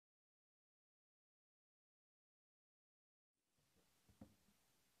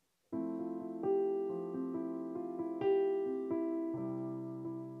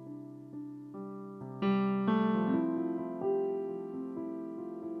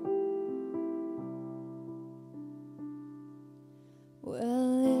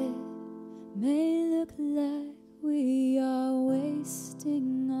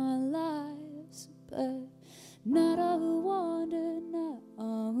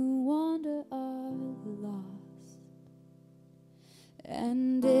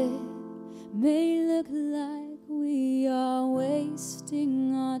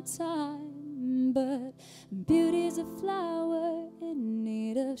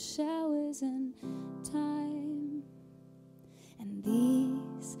showers in time. And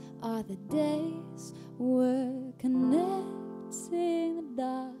these are the days we're connecting the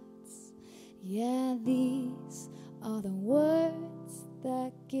dots. Yeah, these are the words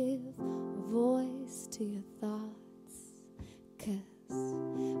that give voice to your thoughts. 'Cause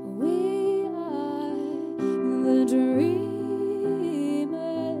we are the dreamers,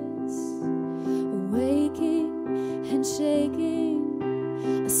 waking and shaking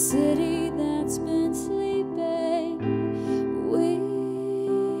a city that's been sleeping. We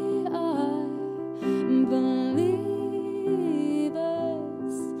are believers.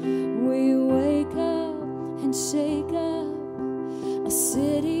 We wake up and shake up a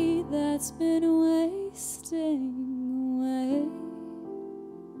city that's been wasting away.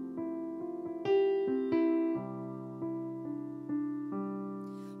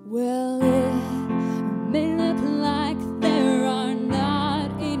 Well, it may look like there are not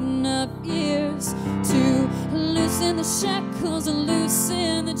enough years to loosen the shackles and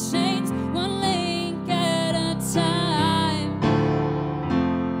loosen the chains, one link at a time.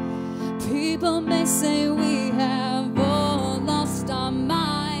 People may say we have all lost our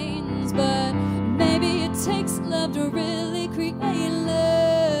minds, but maybe it takes love to really create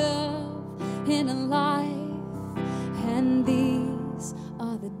love in a life. And these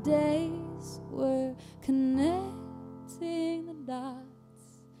are the days we're connecting the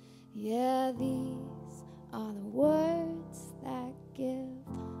dots. Yeah, these are the words that give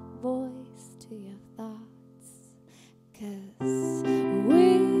voice to your thoughts. 'Cause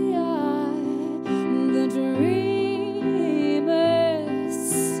we are the dreamers,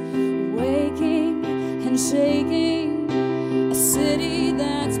 waking and shaking a city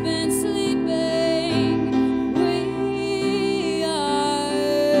that's been sleeping. We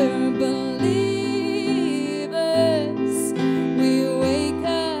are believers. We wake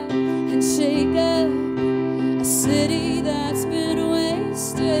up and shake up a city that's been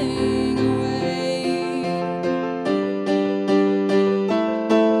wasting away.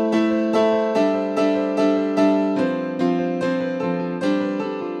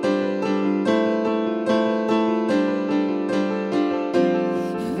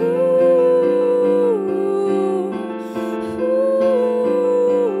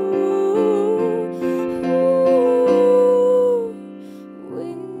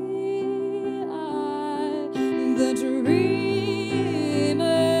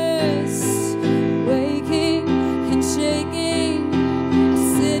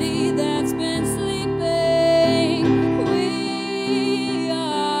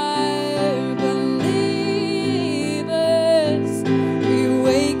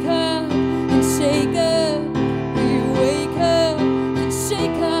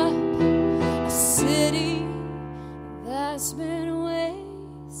 That's been